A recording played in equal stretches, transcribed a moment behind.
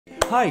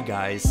Hi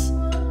guys!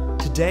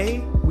 Today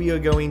we are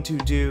going to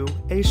do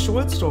a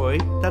short story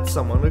that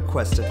someone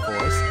requested for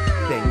us.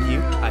 Thank you,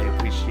 I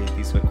appreciate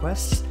these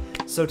requests.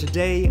 So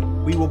today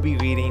we will be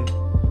reading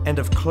And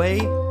of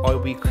Clay Are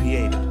We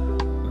Created,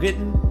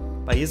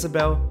 written by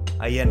Isabel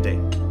Allende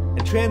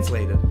and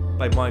translated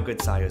by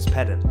Margaret Sayers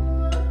Pedden.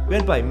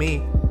 Read by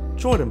me,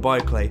 Jordan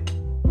Barclay,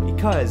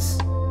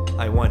 because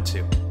I want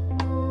to.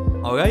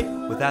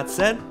 Alright, with that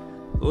said,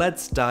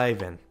 let's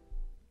dive in.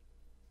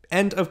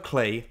 And of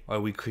clay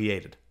are we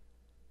created.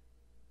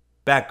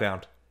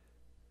 Background.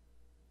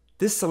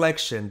 This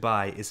selection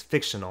by is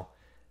fictional,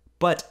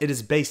 but it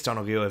is based on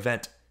a real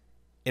event.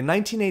 In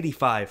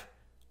 1985,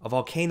 a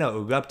volcano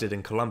erupted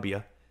in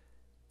Colombia.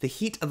 The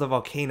heat of the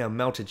volcano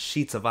melted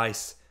sheets of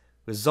ice,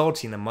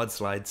 resulting in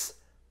mudslides.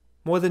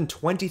 More than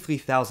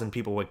 23,000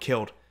 people were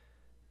killed.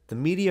 The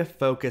media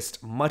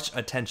focused much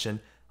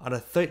attention on a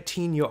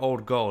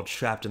 13-year-old girl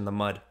trapped in the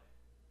mud.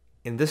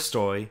 In this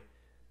story,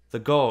 the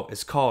girl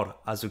is called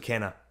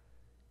Azucena,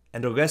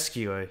 and the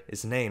rescuer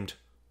is named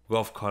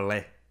Rolf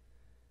Carlet.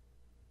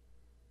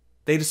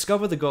 They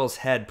discover the girl's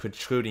head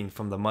protruding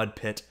from the mud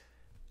pit,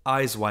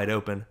 eyes wide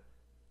open,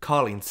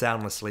 calling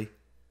soundlessly.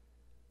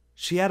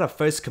 She had a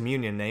first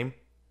communion name,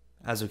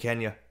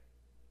 Azucena.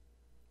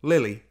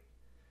 Lily.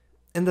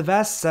 In the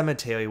vast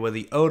cemetery where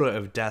the odor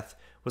of death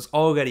was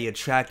already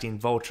attracting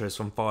vultures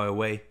from far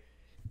away,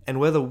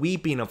 and where the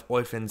weeping of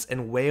orphans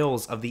and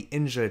wails of the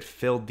injured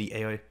filled the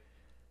air,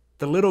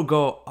 the little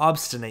girl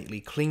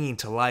obstinately clinging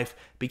to life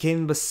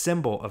became the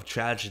symbol of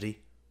tragedy.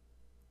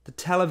 The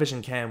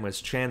television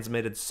cameras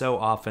transmitted so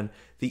often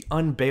the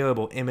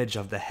unbearable image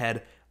of the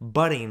head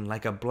budding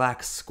like a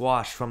black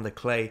squash from the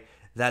clay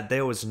that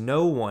there was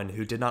no one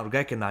who did not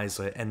recognize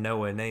her and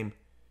know her name.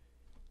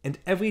 And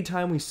every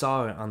time we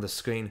saw her on the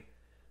screen,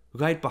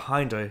 right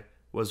behind her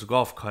was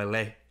Rolf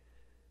Carlet,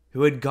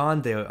 who had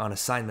gone there on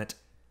assignment,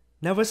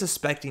 never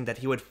suspecting that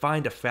he would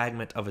find a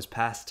fragment of his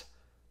past,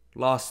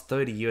 lost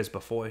 30 years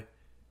before.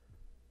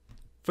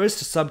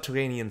 First, a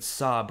subterranean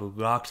sob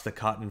rocked the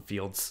cotton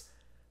fields,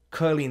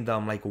 curling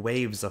them like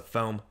waves of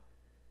foam.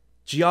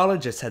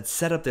 Geologists had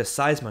set up their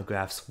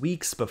seismographs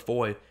weeks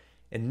before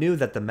and knew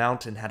that the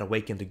mountain had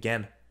awakened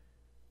again.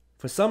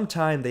 For some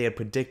time they had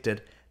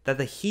predicted that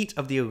the heat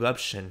of the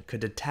eruption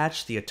could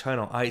detach the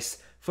eternal ice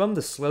from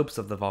the slopes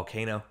of the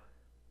volcano,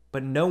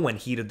 but no one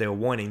heeded their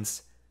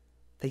warnings.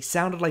 They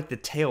sounded like the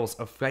tales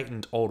of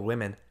frightened old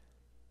women.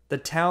 The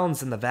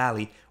towns in the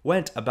valley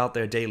went about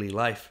their daily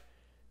life,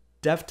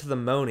 deaf to the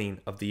moaning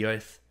of the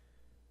earth,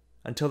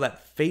 until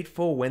that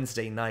fateful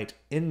Wednesday night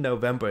in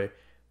November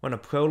when a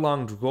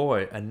prolonged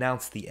roar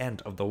announced the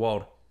end of the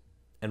world,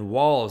 and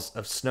walls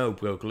of snow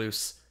broke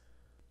loose,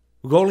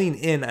 rolling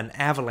in an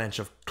avalanche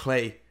of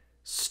clay,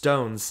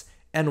 stones,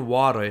 and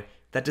water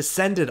that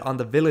descended on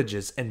the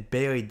villages and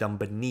buried them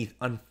beneath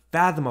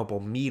unfathomable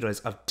meters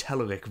of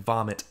telluric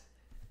vomit.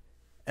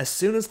 As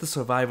soon as the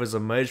survivors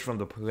emerged from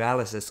the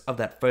paralysis of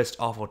that first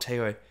awful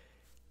terror,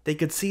 they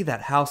could see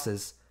that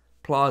houses,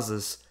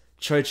 plazas,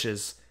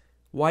 churches,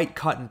 white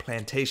cotton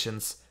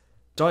plantations,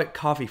 dark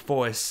coffee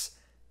forests,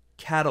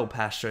 cattle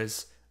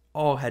pastures,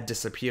 all had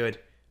disappeared.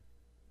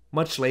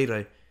 Much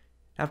later,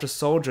 after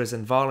soldiers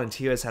and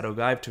volunteers had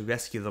arrived to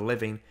rescue the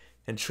living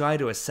and try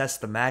to assess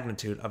the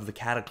magnitude of the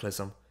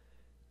cataclysm,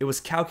 it was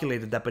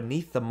calculated that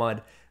beneath the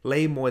mud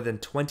lay more than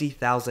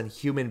 20,000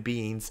 human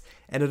beings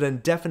and an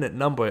indefinite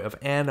number of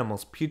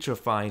animals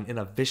putrefying in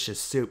a vicious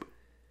soup.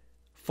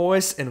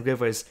 Forests and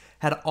rivers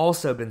had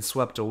also been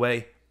swept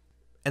away,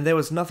 and there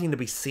was nothing to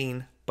be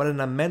seen but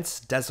an immense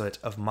desert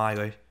of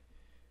mire.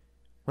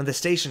 When the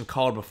station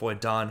called before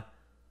dawn,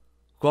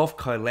 Rolf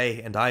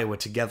Carlet and I were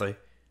together.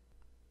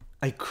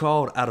 I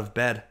crawled out of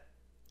bed,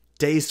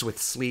 dazed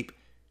with sleep,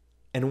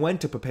 and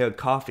went to prepare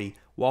coffee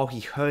while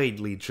he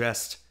hurriedly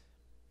dressed.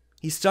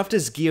 He stuffed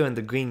his gear in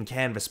the green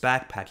canvas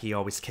backpack he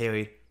always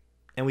carried,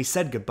 and we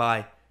said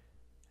goodbye,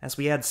 as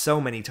we had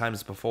so many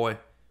times before.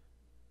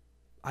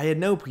 I had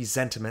no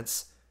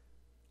presentiments.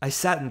 I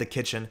sat in the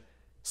kitchen,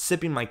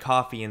 sipping my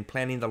coffee and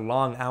planning the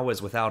long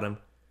hours without him,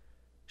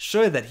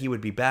 sure that he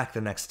would be back the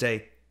next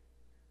day.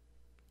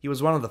 He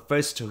was one of the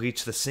first to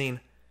reach the scene,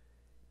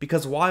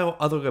 because while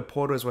other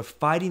reporters were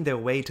fighting their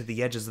way to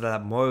the edges of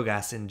that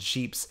morass in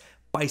jeeps,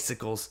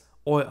 bicycles,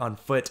 or on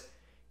foot,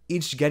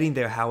 each getting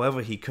there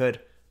however he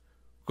could,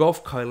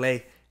 Rolf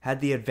Carlet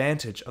had the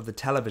advantage of the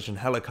television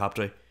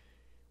helicopter,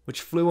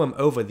 which flew him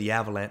over the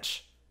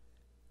avalanche.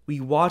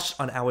 We watched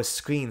on our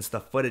screens the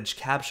footage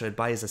captured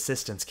by his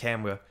assistant's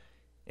camera,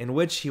 in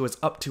which he was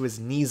up to his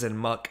knees in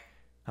muck,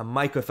 a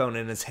microphone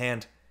in his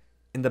hand,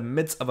 in the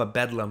midst of a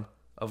bedlam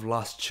of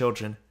lost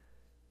children,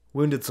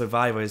 wounded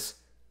survivors,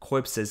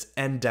 corpses,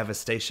 and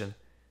devastation.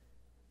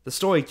 The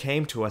story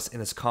came to us in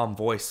his calm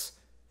voice.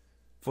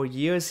 For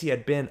years he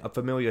had been a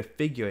familiar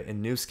figure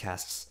in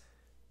newscasts,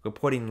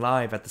 reporting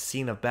live at the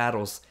scene of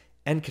battles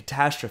and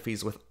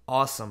catastrophes with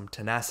awesome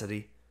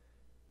tenacity.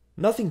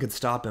 Nothing could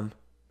stop him,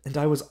 and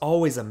I was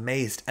always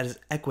amazed at his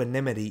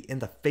equanimity in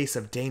the face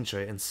of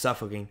danger and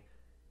suffering.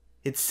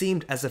 It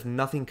seemed as if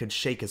nothing could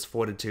shake his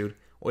fortitude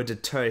or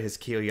deter his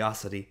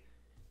curiosity.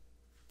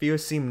 Fear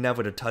seemed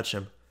never to touch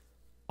him,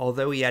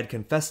 although he had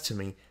confessed to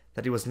me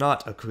that he was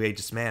not a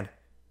courageous man.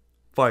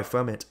 Far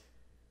from it.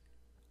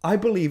 I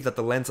believe that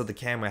the lens of the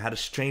camera had a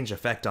strange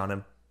effect on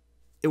him.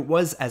 It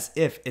was as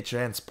if it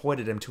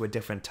transported him to a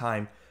different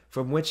time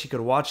from which he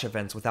could watch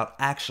events without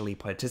actually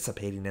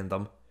participating in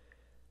them.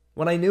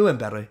 When I knew him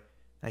better,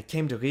 I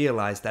came to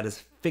realize that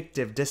his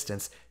fictive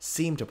distance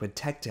seemed to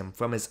protect him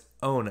from his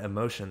own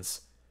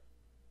emotions.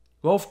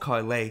 Rolf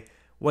Carlet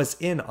was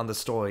in on the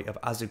story of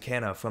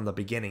Azucena from the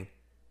beginning.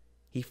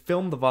 He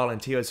filmed the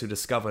volunteers who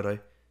discovered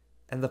her,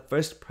 and the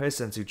first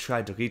persons who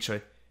tried to reach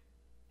her.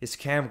 His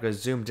camera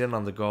zoomed in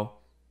on the girl.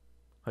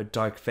 Her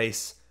dark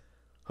face,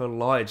 her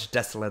large,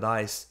 desolate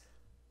eyes,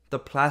 the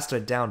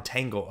plastered-down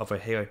tangle of her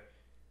hair.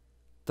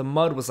 The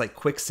mud was like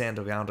quicksand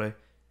around her,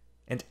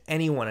 and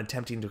anyone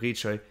attempting to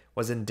reach her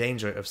was in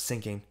danger of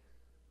sinking.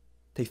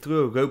 They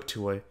threw a rope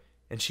to her,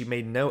 and she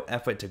made no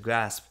effort to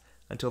grasp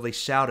until they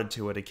shouted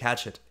to her to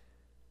catch it.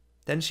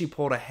 Then she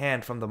pulled a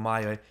hand from the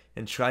mire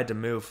and tried to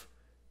move,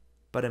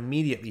 but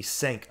immediately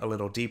sank a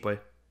little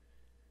deeper.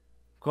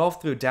 Rolf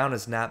threw down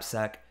his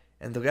knapsack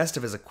and the rest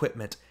of his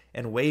equipment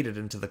and waded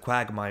into the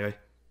quagmire,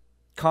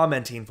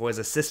 commenting for his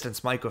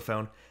assistant's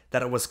microphone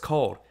that it was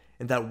cold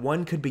and that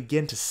one could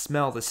begin to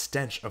smell the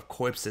stench of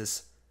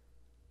corpses.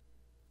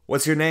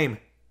 "What's your name?"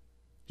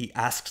 he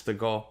asked the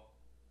girl,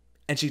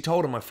 and she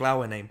told him her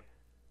flower name.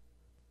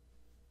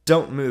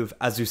 "Don't move,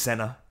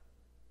 Azucena,"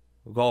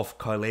 Rolf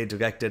Carlet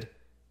directed,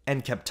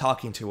 and kept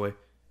talking to her,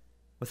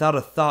 without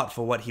a thought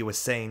for what he was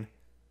saying,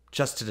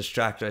 just to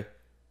distract her,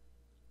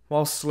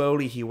 while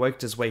slowly he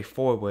worked his way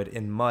forward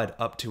in mud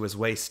up to his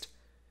waist.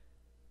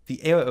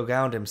 The air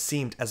around him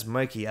seemed as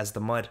murky as the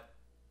mud.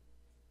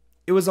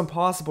 It was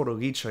impossible to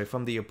reach her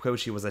from the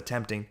approach he was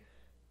attempting,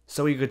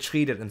 so he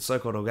retreated and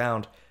circled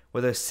around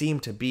where there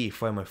seemed to be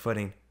firmer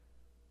footing.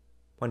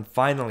 When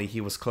finally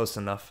he was close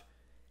enough,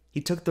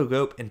 he took the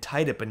rope and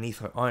tied it beneath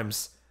her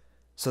arms,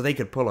 so they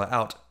could pull her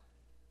out.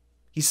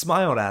 He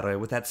smiled at her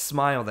with that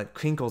smile that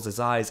crinkles his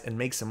eyes and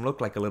makes him look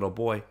like a little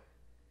boy.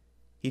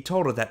 He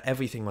told her that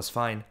everything was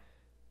fine,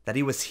 that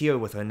he was here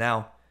with her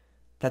now,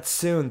 that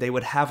soon they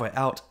would have her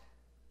out.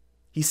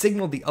 He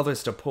signaled the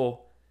others to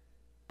pull,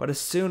 but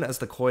as soon as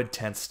the cord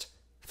tensed,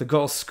 the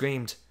girl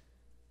screamed.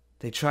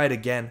 They tried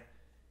again,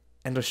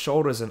 and her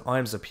shoulders and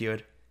arms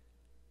appeared,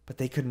 but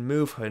they could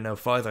move her no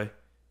farther.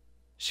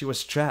 She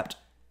was trapped.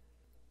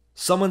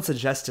 Someone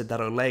suggested that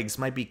her legs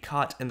might be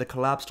caught in the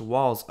collapsed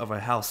walls of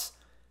her house,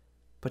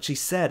 but she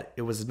said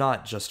it was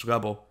not just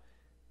rubble,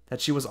 that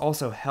she was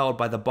also held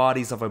by the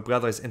bodies of her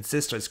brothers and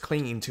sisters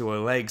clinging to her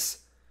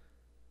legs.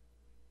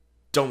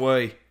 "Don't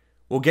worry,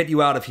 we'll get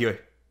you out of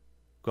here,"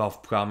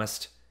 Rolf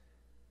promised.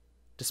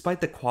 Despite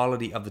the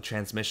quality of the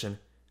transmission,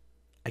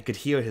 I could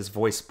hear his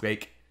voice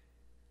break,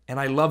 and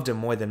I loved him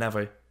more than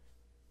ever.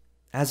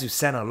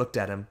 Azucena looked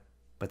at him,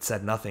 but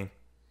said nothing.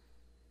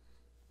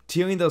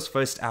 During those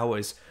first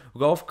hours,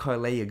 Rolf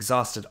Carlet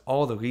exhausted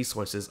all the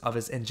resources of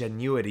his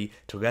ingenuity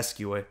to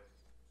rescue her.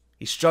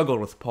 He struggled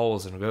with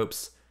poles and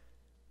ropes,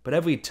 but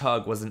every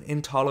tug was an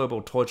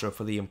intolerable torture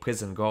for the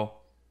imprisoned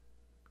girl.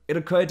 It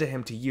occurred to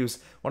him to use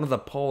one of the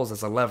poles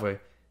as a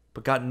lever,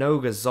 but got no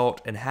result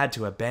and had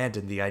to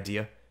abandon the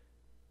idea.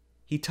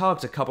 He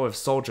talked a couple of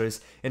soldiers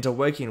into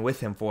working with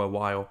him for a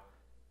while,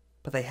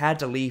 but they had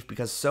to leave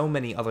because so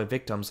many other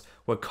victims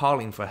were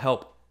calling for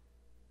help.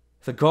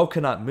 The girl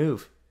could not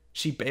move.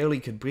 She barely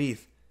could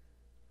breathe,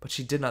 but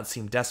she did not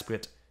seem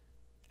desperate,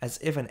 as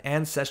if an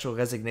ancestral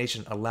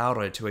resignation allowed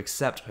her to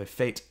accept her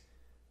fate.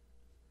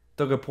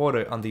 The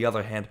reporter, on the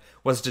other hand,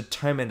 was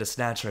determined to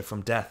snatch her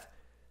from death.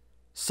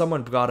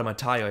 Someone brought him a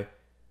tire,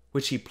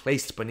 which he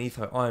placed beneath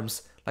her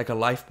arms like a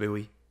life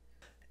buoy,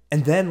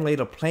 and then laid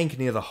a plank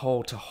near the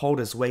hole to hold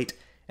his weight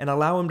and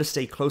allow him to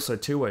stay closer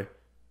to her.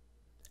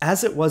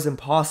 As it was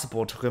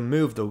impossible to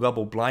remove the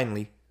rubble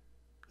blindly,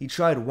 he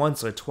tried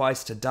once or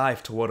twice to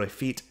dive toward her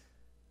feet,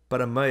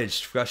 but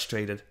emerged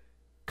frustrated,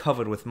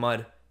 covered with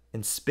mud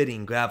and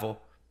spitting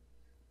gravel.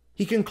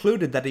 He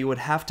concluded that he would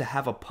have to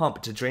have a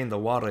pump to drain the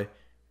water,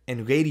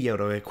 and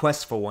radioed a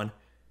request for one,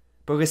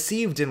 but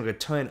received in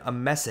return a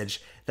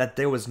message that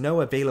there was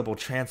no available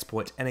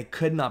transport and it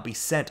could not be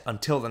sent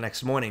until the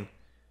next morning.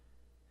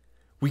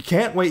 "We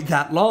can't wait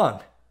that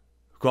long,"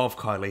 Rolf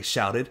Carlet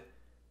shouted,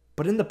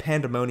 but in the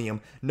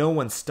pandemonium no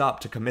one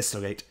stopped to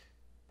commiserate.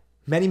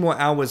 Many more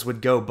hours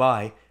would go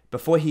by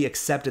before he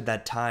accepted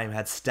that time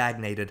had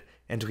stagnated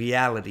and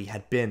reality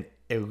had been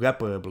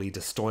irreparably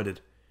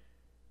distorted.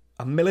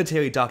 A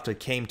military doctor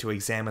came to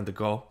examine the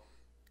girl,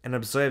 and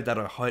observed that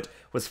her heart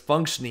was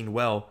functioning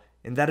well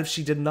and that if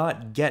she did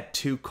not get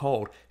too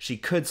cold, she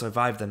could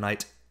survive the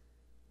night.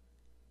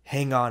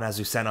 "Hang on,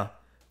 Azucena.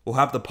 We'll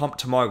have the pump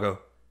tomorrow."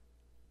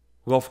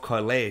 Rolf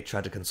Carlet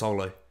tried to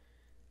console her.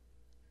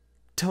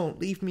 "Don't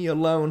leave me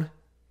alone,"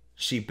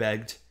 she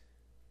begged.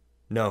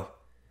 "No,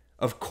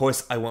 of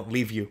course I won't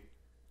leave you."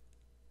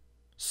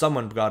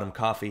 Someone brought him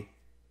coffee,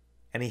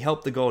 and he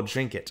helped the girl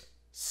drink it,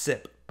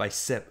 sip by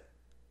sip.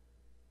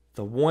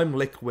 The warm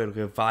liquid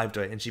revived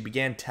her, and she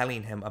began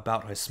telling him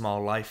about her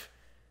small life,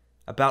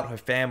 about her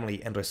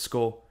family and her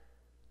school,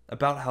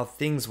 about how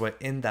things were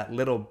in that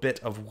little bit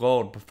of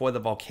world before the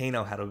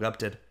volcano had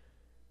erupted.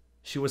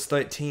 She was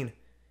 13,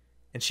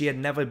 and she had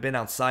never been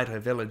outside her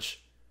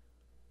village.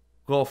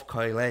 Rolf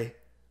Corley,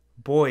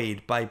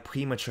 buoyed by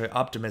premature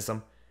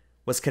optimism,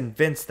 was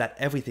convinced that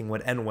everything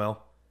would end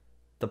well.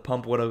 The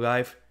pump would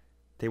arrive,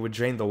 they would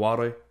drain the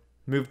water,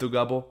 move the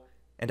rubble,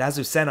 and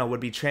Azucena would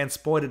be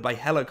transported by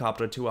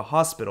helicopter to a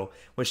hospital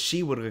where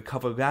she would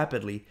recover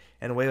rapidly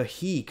and where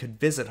he could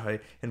visit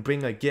her and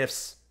bring her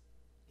gifts.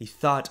 He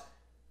thought,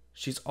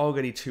 she's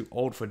already too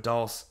old for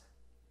dolls,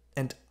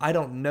 and I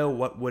don't know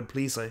what would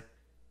please her.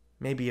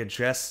 Maybe a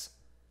dress.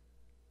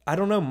 I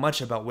don't know much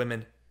about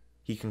women,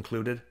 he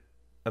concluded,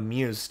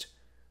 amused,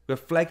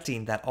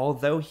 reflecting that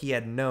although he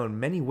had known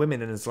many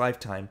women in his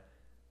lifetime,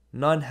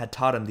 none had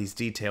taught him these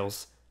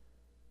details.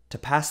 To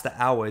pass the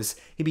hours,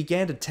 he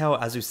began to tell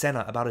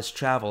Azucena about his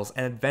travels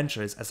and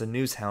adventures as a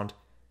news hound,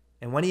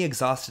 and when he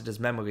exhausted his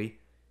memory,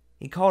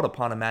 he called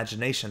upon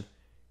imagination,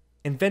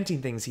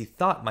 inventing things he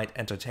thought might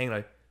entertain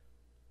her.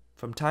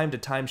 From time to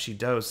time she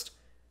dozed,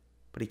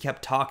 but he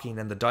kept talking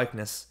in the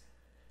darkness,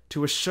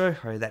 to assure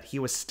her that he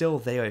was still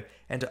there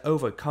and to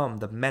overcome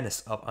the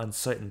menace of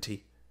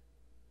uncertainty.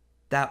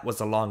 That was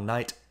a long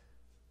night.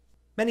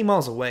 Many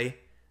miles away,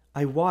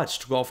 I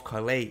watched Rolf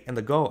Corley and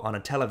the girl on a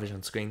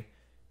television screen.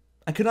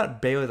 I could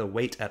not bear the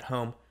wait at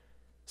home,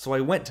 so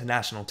I went to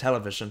national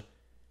television,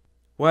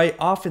 where I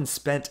often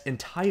spent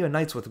entire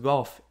nights with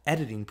Rolf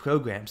editing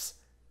programs.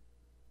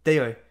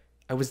 There,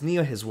 I was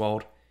near his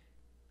world,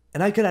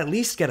 and I could at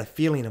least get a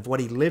feeling of what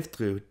he lived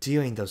through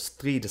during those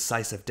 3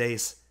 decisive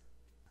days.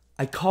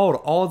 I called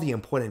all the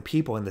important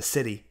people in the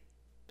city,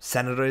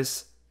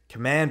 senators,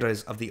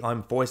 commanders of the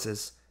armed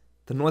forces,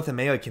 the North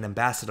American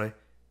ambassador,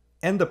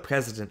 and the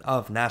president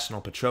of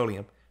National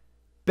Petroleum,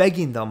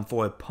 begging them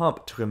for a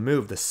pump to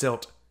remove the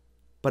silt,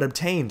 but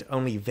obtained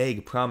only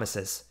vague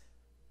promises.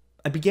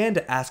 I began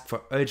to ask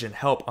for urgent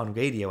help on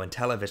radio and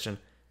television,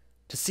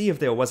 to see if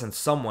there wasn't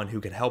someone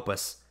who could help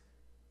us.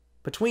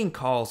 Between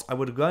calls, I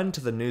would run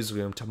to the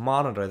newsroom to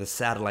monitor the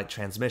satellite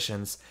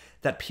transmissions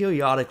that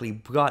periodically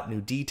brought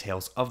new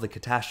details of the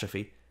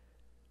catastrophe.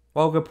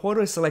 While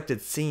reporters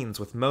selected scenes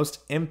with most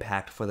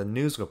impact for the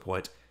news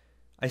report,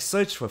 I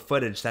searched for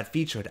footage that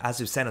featured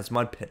Azucena's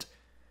mud pit.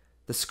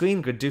 The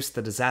screen reduced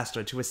the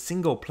disaster to a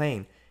single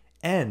plane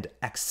and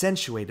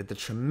accentuated the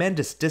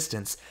tremendous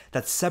distance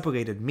that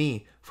separated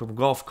me from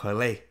Rolf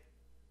Corley.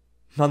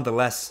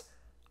 Nonetheless,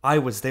 I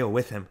was there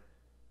with him.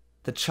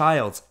 The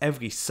child's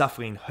every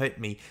suffering hurt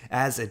me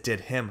as it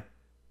did him.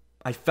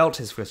 I felt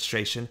his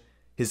frustration,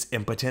 his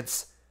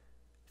impotence.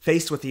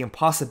 Faced with the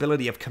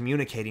impossibility of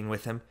communicating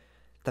with him,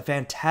 the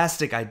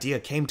fantastic idea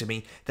came to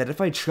me that if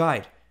I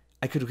tried,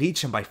 I could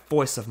reach him by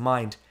force of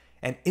mind,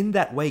 and in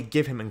that way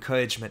give him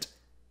encouragement.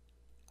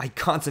 I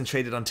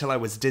concentrated until I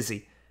was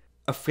dizzy,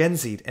 a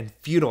frenzied and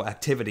futile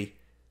activity.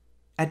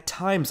 At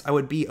times I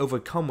would be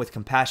overcome with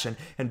compassion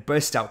and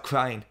burst out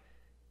crying.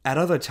 At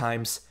other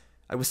times,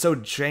 I was so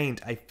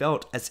drained I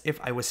felt as if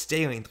I was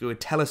staring through a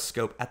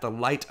telescope at the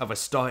light of a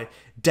star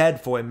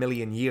dead for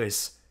 1,000,000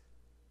 years.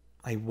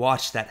 I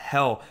watched that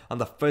hell on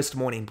the first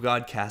morning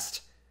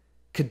broadcast.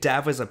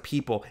 Cadavers of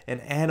people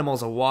and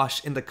animals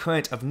awash in the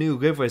current of new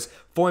rivers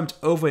formed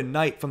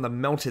overnight from the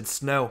melted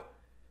snow.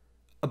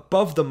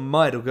 Above the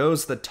mud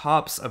rose the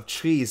tops of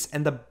trees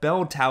and the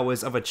bell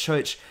towers of a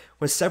church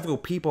where several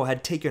people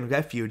had taken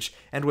refuge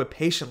and were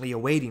patiently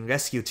awaiting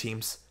rescue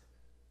teams.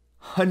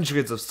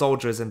 Hundreds of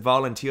soldiers and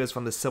volunteers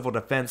from the civil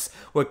defense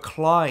were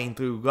clawing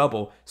through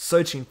rubble,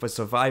 searching for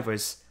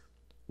survivors,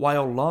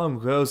 while long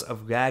rows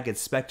of ragged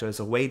specters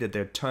awaited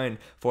their turn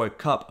for a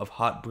cup of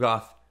hot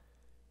broth.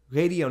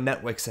 Radio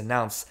networks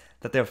announced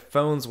that their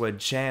phones were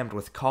jammed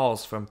with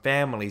calls from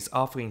families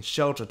offering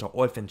shelter to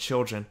orphan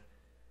children.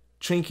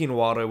 Drinking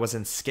water was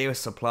in scarce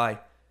supply,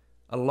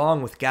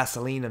 along with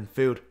gasoline and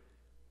food.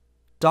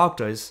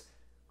 Doctors,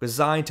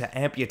 resigned to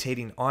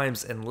amputating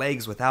arms and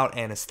legs without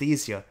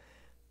anesthesia,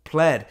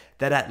 pled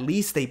that at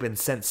least they'd been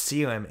sent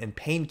serum and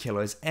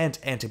painkillers and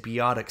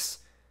antibiotics.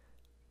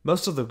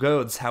 Most of the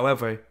roads,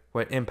 however,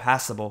 were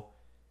impassable,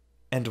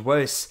 and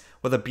worse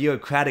were the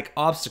bureaucratic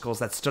obstacles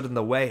that stood in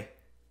the way.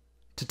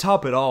 To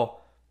top it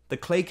all, the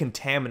clay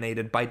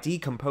contaminated by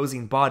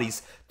decomposing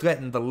bodies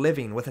threatened the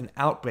living with an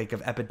outbreak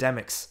of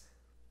epidemics.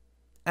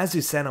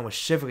 Azucena was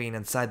shivering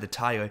inside the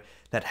tire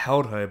that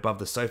held her above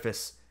the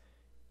surface.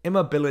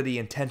 Immobility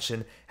and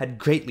tension had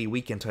greatly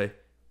weakened her,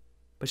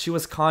 but she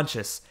was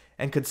conscious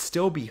and could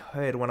still be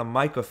heard when a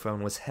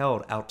microphone was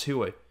held out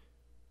to her.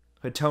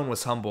 Her tone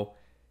was humble,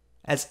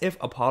 as if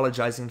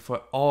apologizing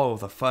for all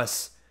the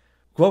fuss.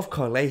 Rolf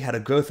Corley had a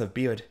growth of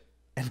beard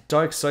and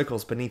dark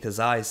circles beneath his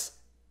eyes.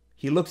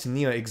 He looked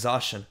near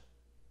exhaustion.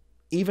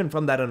 Even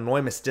from that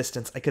enormous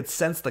distance, I could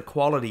sense the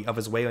quality of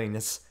his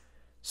weariness,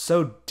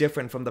 so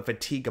different from the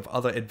fatigue of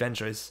other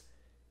adventures.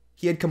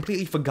 He had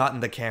completely forgotten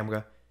the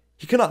camera.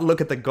 He could not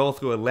look at the girl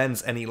through a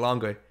lens any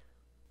longer.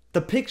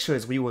 The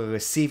pictures we were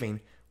receiving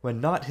were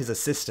not his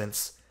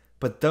assistants,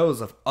 but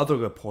those of other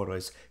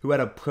reporters who had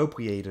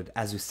appropriated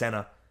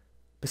Azucena.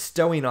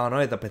 bestowing on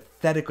her the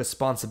pathetic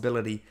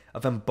responsibility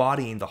of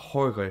embodying the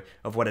horror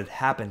of what had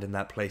happened in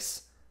that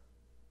place.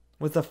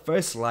 With the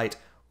first light,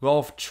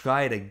 Rolf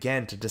tried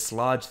again to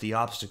dislodge the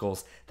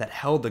obstacles that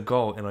held the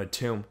girl in her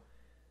tomb,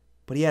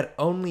 but he had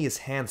only his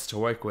hands to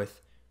work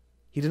with.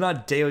 He did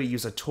not dare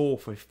use a tool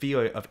for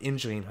fear of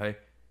injuring her.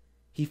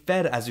 He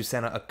fed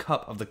Azucena a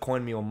cup of the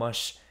cornmeal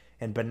mush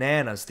and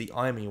bananas the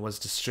army was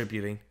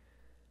distributing,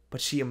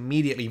 but she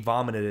immediately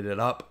vomited it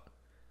up.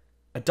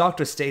 A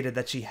doctor stated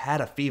that she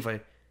had a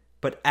fever,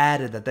 but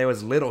added that there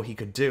was little he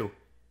could do.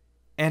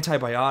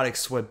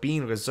 Antibiotics were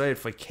being reserved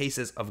for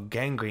cases of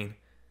gangrene.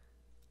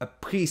 A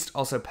priest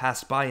also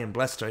passed by and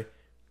blessed her,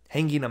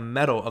 hanging a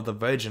medal of the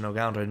Virgin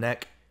around her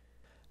neck.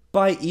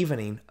 By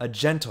evening, a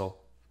gentle,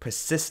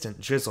 persistent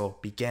drizzle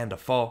began to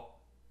fall.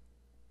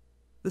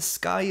 "The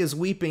sky is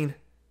weeping,"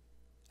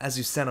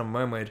 Azucena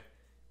murmured,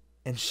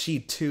 and she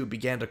too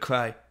began to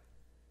cry.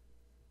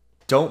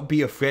 "Don't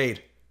be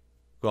afraid,"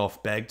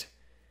 Rolf begged.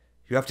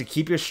 "You have to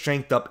keep your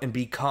strength up and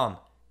be calm.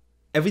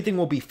 Everything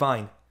will be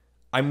fine.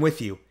 I'm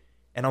with you,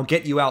 and I'll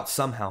get you out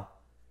somehow."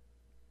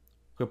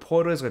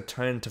 Reporters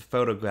returned to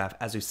photograph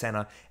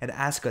Azucena and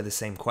ask her the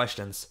same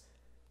questions,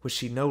 which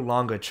she no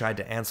longer tried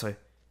to answer.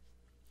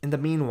 In the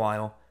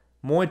meanwhile,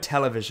 more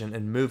television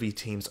and movie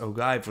teams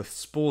arrived with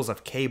spools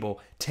of cable,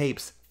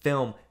 tapes,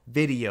 film,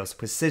 videos,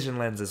 precision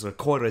lenses,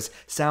 recorders,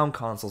 sound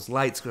consoles,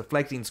 lights,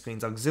 reflecting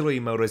screens, auxiliary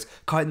motors,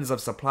 cartons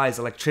of supplies,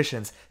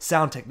 electricians,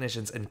 sound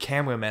technicians, and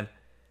cameramen.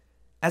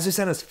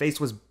 Azucena's face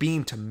was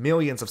beamed to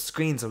millions of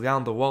screens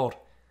around the world.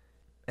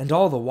 And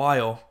all the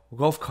while,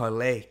 Rolf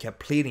Carlet kept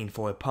pleading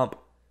for a pump.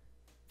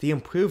 The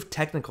improved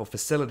technical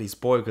facilities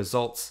bore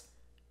results,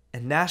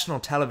 and national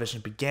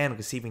television began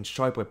receiving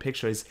sharper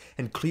pictures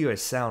and clearer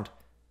sound.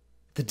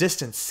 The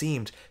distance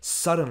seemed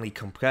suddenly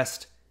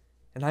compressed,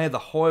 and I had the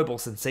horrible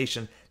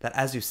sensation that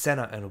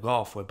Azucena and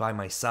Rolf were by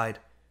my side,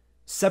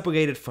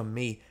 separated from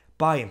me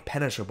by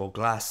impenetrable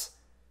glass.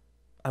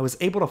 I was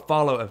able to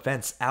follow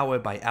events hour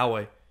by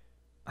hour.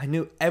 I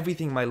knew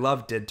everything my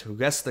love did to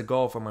wrest the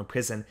girl from her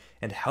prison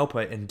and help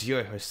her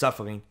endure her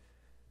suffering.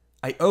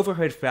 I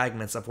overheard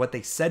fragments of what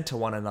they said to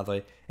one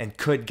another and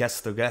could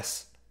guess the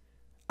rest.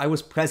 I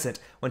was present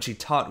when she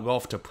taught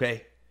Rolf to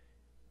pray,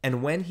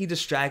 and when he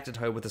distracted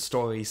her with the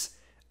stories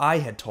I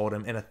had told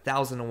him in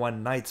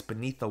 1001 Nights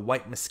beneath the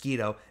white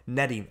mosquito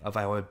netting of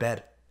our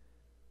bed.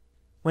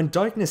 When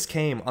darkness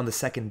came on the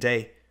second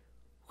day,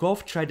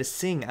 Rolf tried to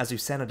sing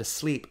Azucena to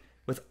sleep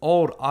with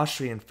old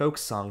Austrian folk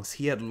songs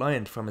he had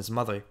learned from his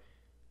mother,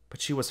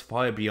 but she was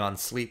far beyond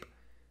sleep.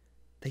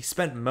 They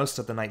spent most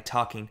of the night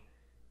talking,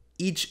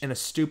 each in a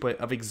stupor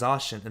of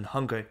exhaustion and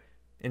hunger,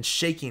 and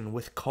shaking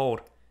with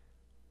cold.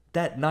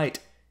 That night,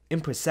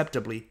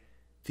 imperceptibly,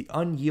 the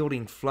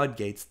unyielding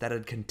floodgates that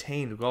had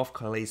contained Rolf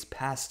Carlet's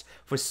past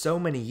for so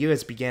many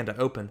years began to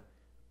open,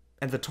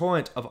 and the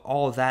torrent of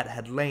all that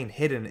had lain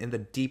hidden in the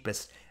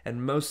deepest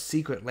and most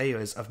secret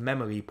layers of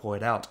memory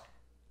poured out,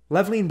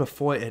 leveling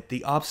before it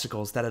the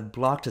obstacles that had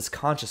blocked his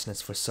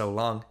consciousness for so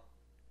long.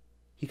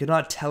 He could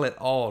not tell it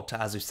all to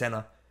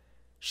Azucena.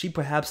 She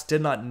perhaps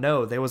did not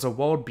know there was a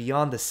world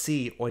beyond the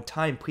sea or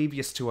time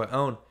previous to her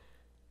own.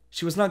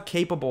 She was not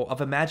capable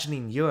of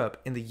imagining Europe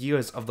in the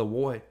years of the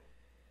war,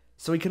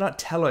 so he could not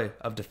tell her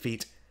of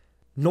defeat,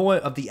 nor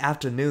of the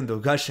afternoon the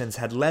Russians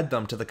had led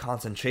them to the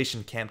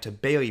concentration camp to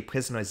bury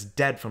prisoners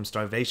dead from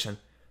starvation.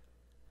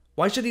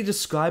 Why should he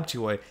describe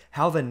to her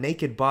how the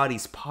naked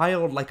bodies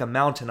piled like a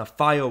mountain of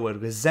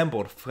firewood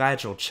resembled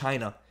fragile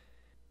china?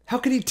 How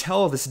could he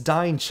tell this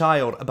dying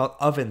child about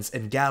ovens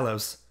and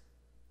gallows?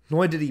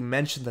 Nor did he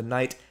mention the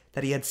night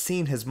that he had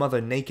seen his mother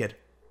naked,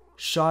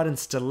 shod in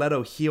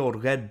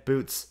stiletto-heeled red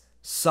boots,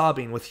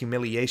 sobbing with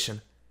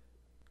humiliation.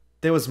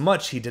 There was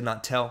much he did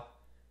not tell,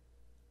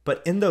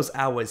 but in those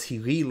hours he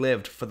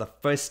relived for the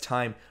first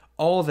time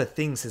all the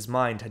things his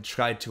mind had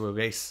tried to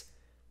erase.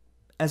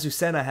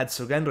 Azucena had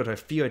surrendered her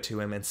fear to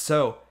him, and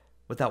so,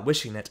 without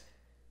wishing it,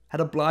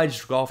 had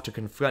obliged Rolf to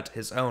confront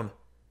his own.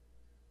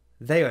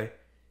 There,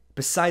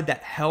 beside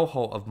that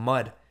hellhole of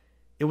mud,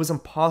 it was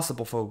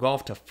impossible for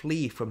Rolf to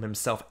flee from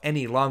himself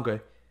any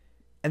longer,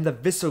 and the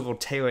visceral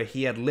terror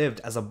he had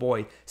lived as a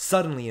boy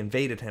suddenly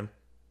invaded him.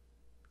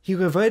 He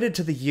reverted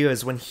to the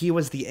years when he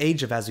was the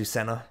age of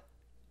Azucena,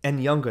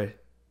 and younger,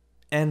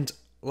 and,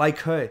 like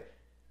her,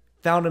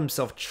 found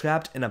himself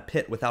trapped in a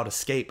pit without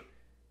escape,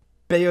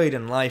 buried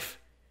in life,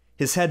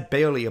 his head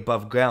barely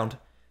above ground.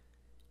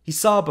 He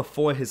saw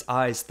before his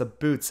eyes the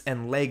boots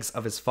and legs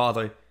of his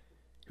father,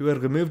 who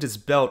had removed his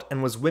belt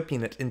and was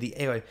whipping it in the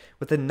air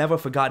with the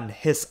never-forgotten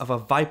hiss of a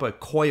viper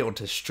coiled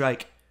to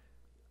strike.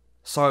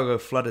 Sorrow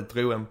flooded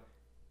through him,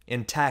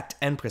 intact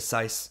and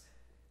precise,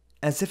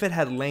 as if it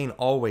had lain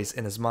always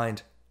in his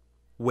mind,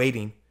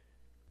 waiting.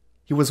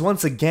 He was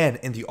once again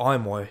in the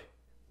armoire,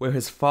 where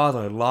his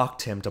father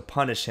locked him to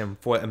punish him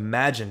for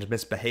imagined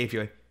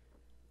misbehavior.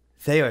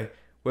 There,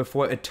 where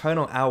for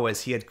eternal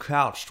hours he had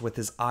crouched with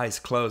his eyes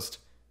closed,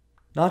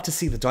 not to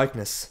see the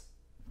darkness,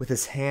 with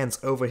his hands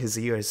over his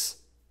ears,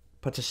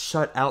 but to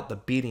shut out the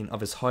beating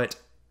of his heart,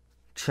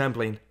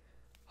 trembling,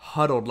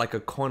 huddled like a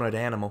cornered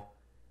animal.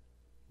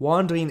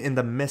 Wandering in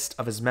the mist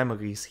of his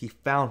memories, he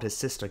found his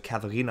sister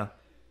Katharina,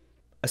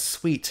 a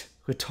sweet,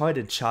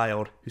 retarded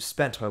child who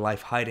spent her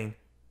life hiding,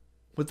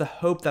 with the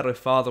hope that her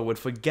father would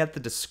forget the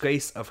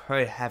disgrace of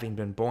her having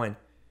been born.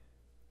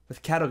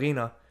 With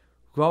Katharina,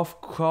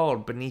 Rolf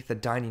crawled beneath the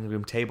dining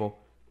room table,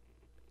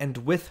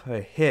 and with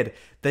her hid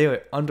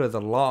there under the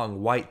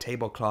long white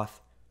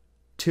tablecloth.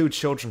 Two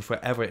children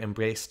forever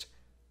embraced,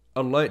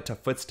 alert to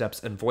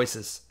footsteps and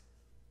voices.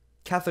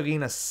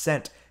 Katharina's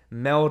scent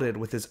melded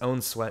with his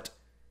own sweat,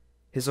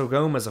 his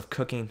aromas of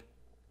cooking,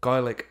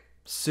 garlic,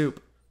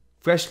 soup,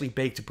 freshly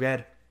baked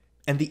bread,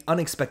 and the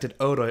unexpected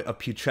odor of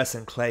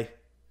putrescent clay.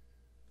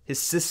 His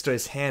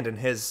sister's hand in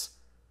his,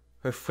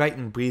 her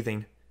frightened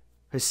breathing,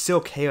 her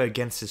silk hair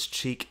against his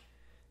cheek,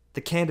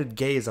 the candid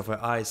gaze of her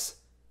eyes.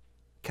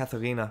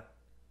 Katharina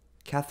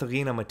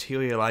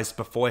materialized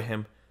before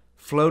him,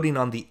 floating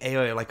on the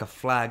air like a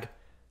flag,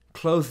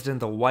 clothed in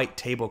the white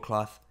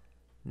tablecloth,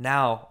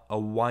 now a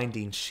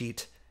winding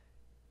sheet.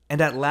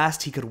 And at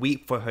last he could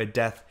weep for her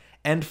death,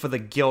 and for the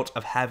guilt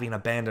of having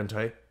abandoned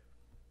her.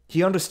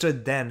 He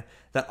understood then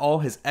that all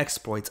his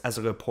exploits as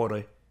a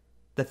reporter,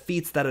 the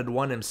feats that had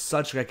won him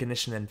such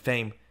recognition and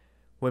fame,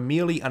 were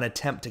merely an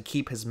attempt to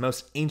keep his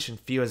most ancient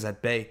fears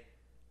at bay,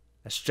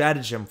 a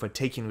stratagem for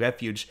taking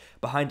refuge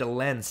behind a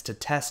lens to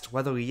test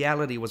whether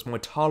reality was more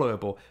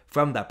tolerable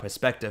from that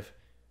perspective.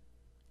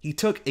 He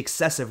took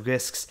excessive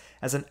risks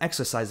as an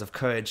exercise of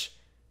courage,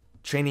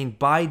 training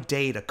by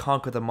day to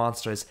conquer the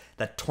monsters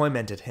that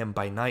tormented him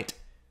by night.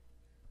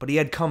 But he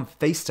had come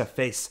face to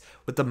face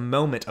with the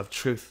moment of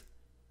truth.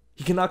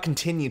 He cannot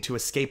continue to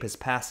escape his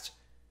past.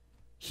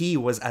 He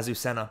was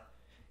Azucena.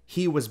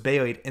 He was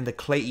buried in the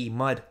clayey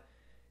mud.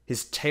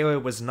 His terror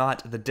was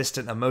not the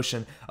distant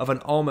emotion of an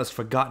almost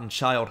forgotten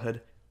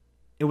childhood.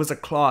 It was a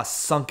claw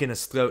sunk in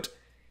his throat.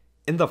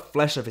 In the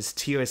flesh of his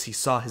tears he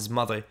saw his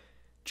mother,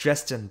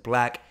 dressed in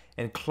black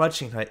and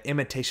clutching her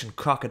imitation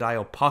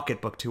crocodile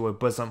pocketbook to her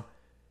bosom,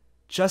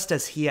 just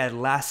as he had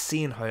last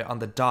seen her on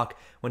the dock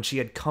when she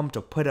had come to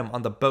put him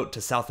on the boat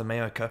to South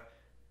America.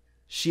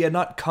 She had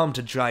not come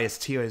to dry his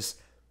tears,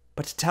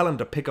 but to tell him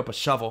to pick up a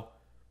shovel.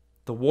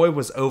 The war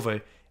was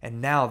over,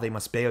 and now they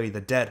must bury the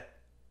dead.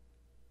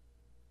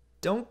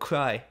 "Don't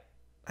cry.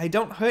 I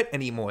don't hurt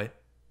anymore.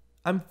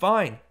 I'm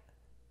fine,"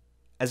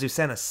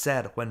 Azucena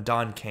said when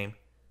dawn came.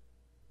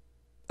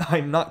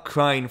 "I'm not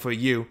crying for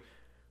you,"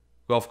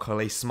 Rolf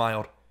Carlet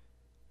smiled.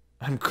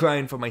 "I'm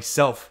crying for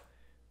myself.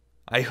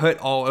 I hurt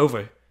all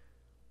over."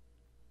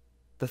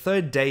 The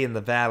third day in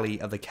the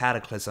valley of the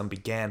cataclysm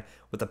began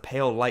with a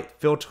pale light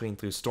filtering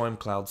through storm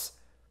clouds.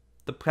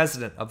 The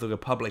President of the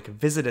Republic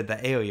visited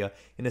the area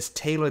in his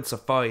tailored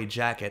safari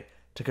jacket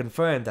to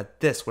confirm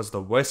that this was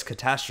the worst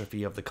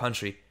catastrophe of the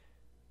country.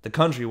 The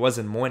country was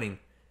in mourning.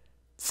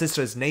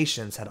 Sisters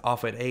nations had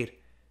offered aid.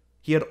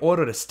 He had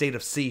ordered a state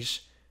of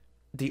siege.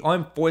 The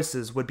armed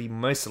forces would be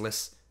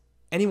merciless.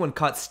 Anyone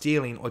caught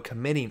stealing or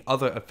committing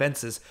other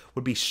offenses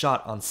would be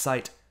shot on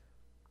sight.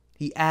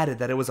 He added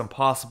that it was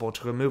impossible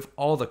to remove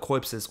all the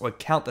corpses or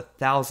count the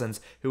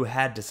thousands who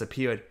had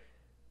disappeared.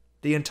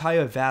 The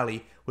entire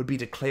valley would be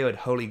declared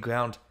holy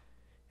ground,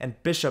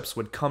 and bishops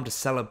would come to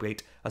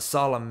celebrate a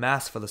solemn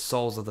mass for the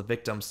souls of the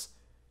victims.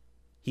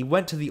 He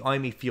went to the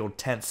army field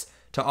tents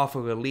to offer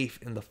relief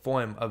in the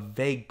form of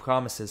vague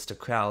promises to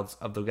crowds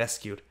of the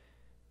rescued,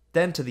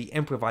 then to the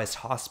improvised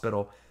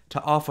hospital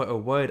to offer a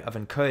word of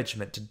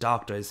encouragement to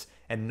doctors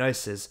and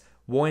nurses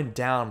worn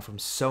down from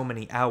so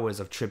many hours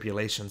of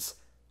tribulations.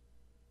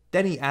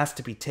 Then he asked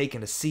to be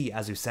taken to see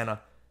Azucena,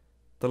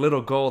 the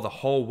little girl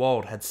the whole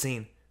world had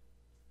seen.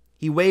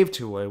 He waved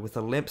to her with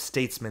a limp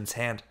statesman's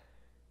hand,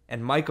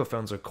 and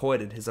microphones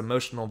recorded his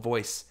emotional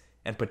voice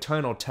and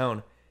paternal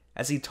tone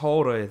as he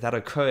told her that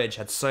her courage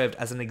had served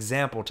as an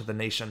example to the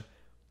nation.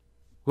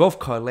 Rolf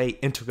Carlet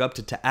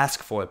interrupted to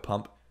ask for a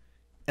pump,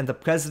 and the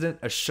president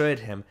assured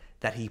him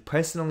that he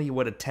personally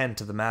would attend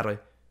to the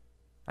matter.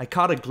 I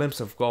caught a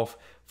glimpse of Rolf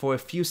for a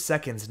few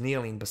seconds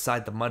kneeling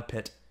beside the mud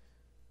pit.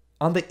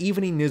 On the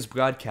evening news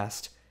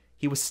broadcast,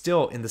 he was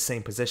still in the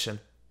same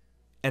position,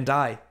 and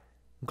I,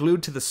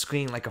 glued to the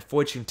screen like a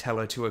fortune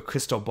teller to a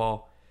crystal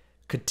ball,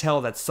 could tell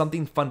that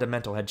something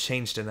fundamental had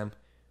changed in him.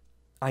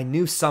 I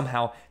knew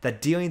somehow that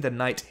during the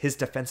night his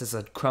defenses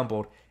had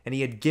crumbled and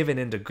he had given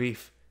in to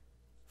grief.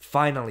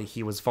 Finally,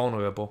 he was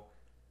vulnerable.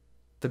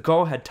 The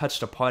girl had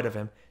touched a part of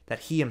him that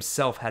he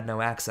himself had no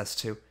access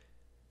to,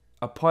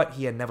 a part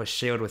he had never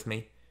shared with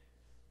me.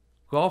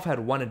 Rolf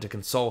had wanted to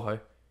console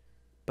her,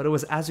 but it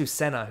was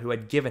Azucena who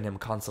had given him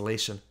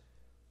consolation.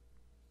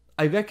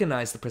 I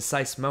recognized the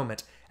precise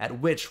moment at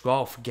which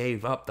Rolf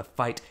gave up the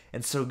fight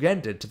and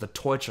surrendered to the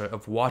torture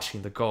of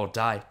watching the girl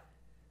die.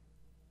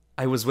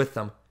 I was with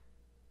them,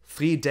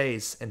 3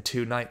 days and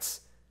 2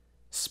 nights,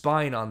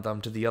 spying on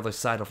them to the other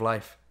side of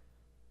life.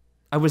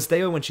 I was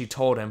there when she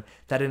told him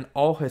that in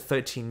all her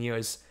 13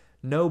 years,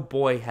 no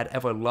boy had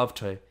ever loved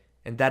her,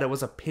 and that it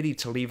was a pity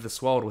to leave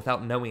this world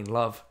without knowing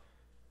love.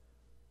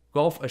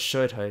 Rolf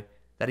assured her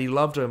that he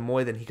loved her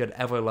more than he could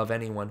ever love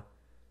anyone,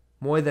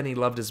 more than he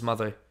loved his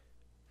mother,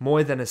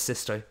 more than his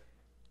sister,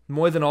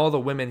 more than all the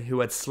women who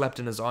had slept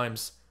in his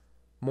arms,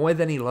 more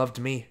than he loved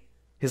me,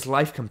 his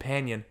life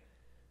companion,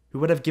 who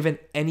would have given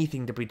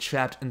anything to be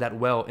trapped in that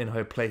well in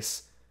her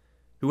place,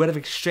 who would have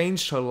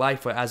exchanged her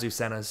life for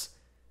Azucena's.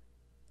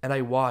 And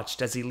I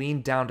watched as he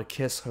leaned down to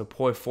kiss her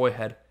poor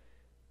forehead,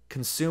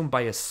 consumed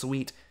by a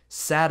sweet,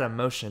 sad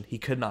emotion he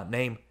could not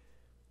name.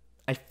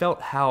 I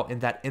felt how, in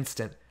that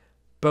instant,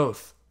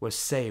 both were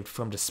saved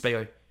from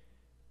despair,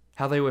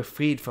 how they were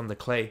freed from the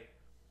clay,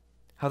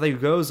 how they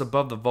rose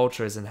above the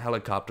vultures and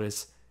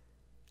helicopters,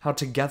 how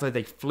together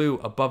they flew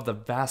above the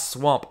vast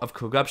swamp of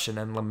corruption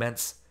and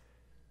laments,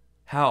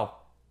 how,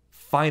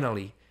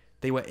 finally,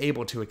 they were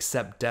able to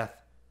accept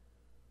death.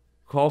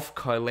 Rolf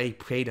Carlet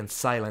prayed in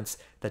silence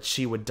that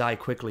she would die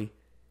quickly,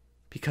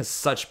 because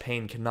such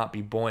pain cannot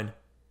be borne.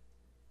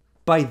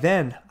 By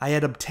then, I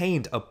had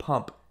obtained a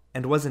pump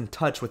and was in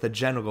touch with a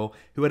general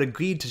who had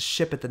agreed to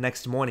ship it the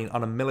next morning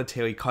on a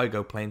military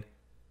cargo plane.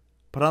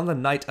 But on the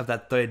night of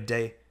that third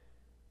day,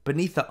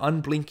 beneath the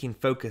unblinking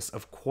focus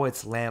of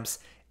quartz lamps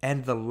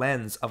and the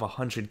lens of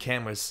 100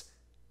 cameras,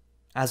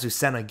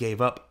 Azucena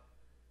gave up.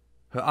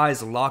 Her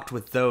eyes locked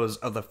with those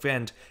of the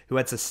friend who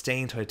had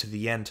sustained her to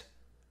the end.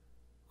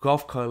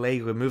 Rolf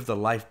Carlet removed the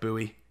life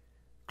buoy,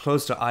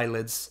 closed her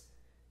eyelids,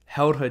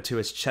 held her to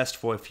his chest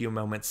for a few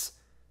moments,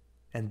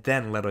 and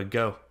then let her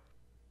go.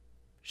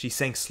 She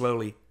sank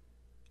slowly,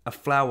 a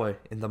flower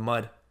in the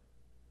mud.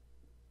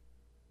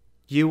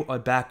 You are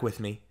back with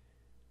me,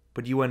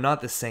 but you are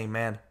not the same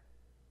man.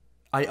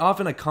 I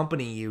often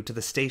accompany you to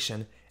the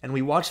station, and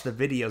we watch the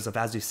videos of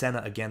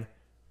Azucena again.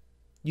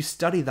 You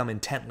study them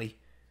intently,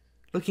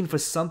 looking for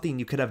something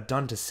you could have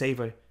done to save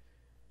her,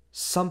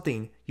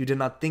 something you did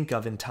not think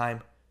of in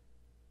time.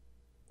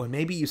 Or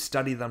maybe you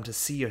study them to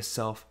see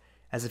yourself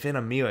as if in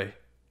a mirror,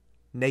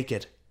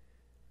 naked.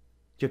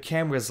 Your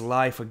cameras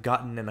lie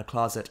forgotten in a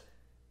closet.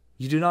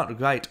 You do not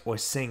write or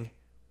sing.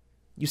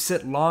 You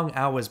sit long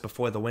hours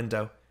before the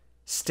window,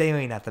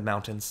 staring at the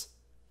mountains.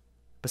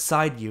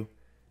 Beside you,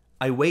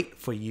 I wait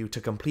for you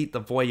to complete the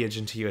voyage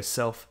into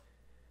yourself,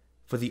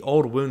 for the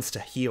old wounds to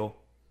heal.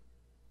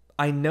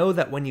 I know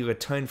that when you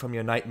return from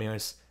your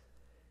nightmares,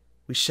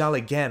 we shall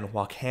again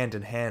walk hand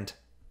in hand,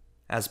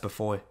 as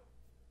before.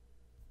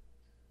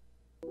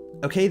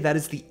 Okay, that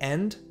is the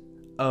end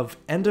of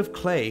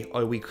Clay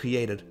Are We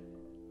Created,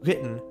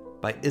 written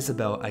by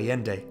Isabel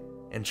Allende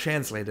and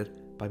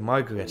translated by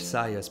Margaret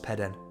Sayers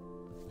Peden.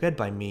 Read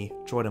by me,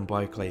 Jordan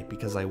Barclay,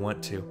 because I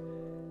want to.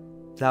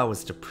 That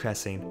was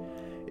depressing.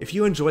 If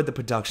you enjoyed the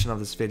production of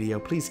this video,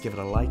 please give it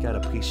a like, I'd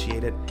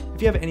appreciate it.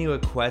 If you have any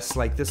requests,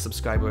 like this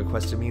subscriber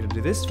requested me to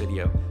do this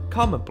video,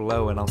 comment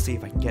below and I'll see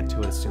if I can get to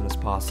it as soon as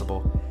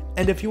possible.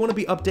 And if you want to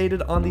be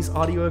updated on these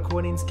audio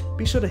recordings,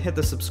 be sure to hit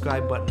the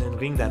subscribe button and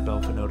ring that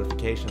bell for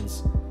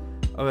notifications.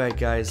 Alright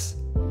guys,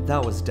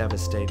 that was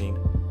devastating.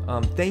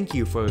 Thank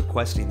you for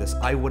requesting this.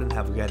 I wouldn't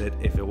have read it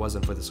if it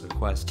wasn't for this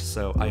request,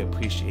 so I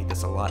appreciate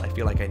this a lot. I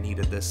feel like I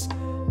needed this.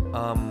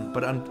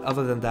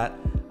 Other than that,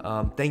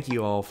 thank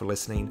you all for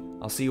listening.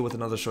 I'll see you with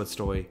another short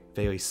story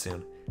very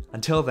soon.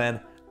 Until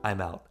then, I'm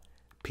out.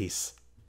 Peace.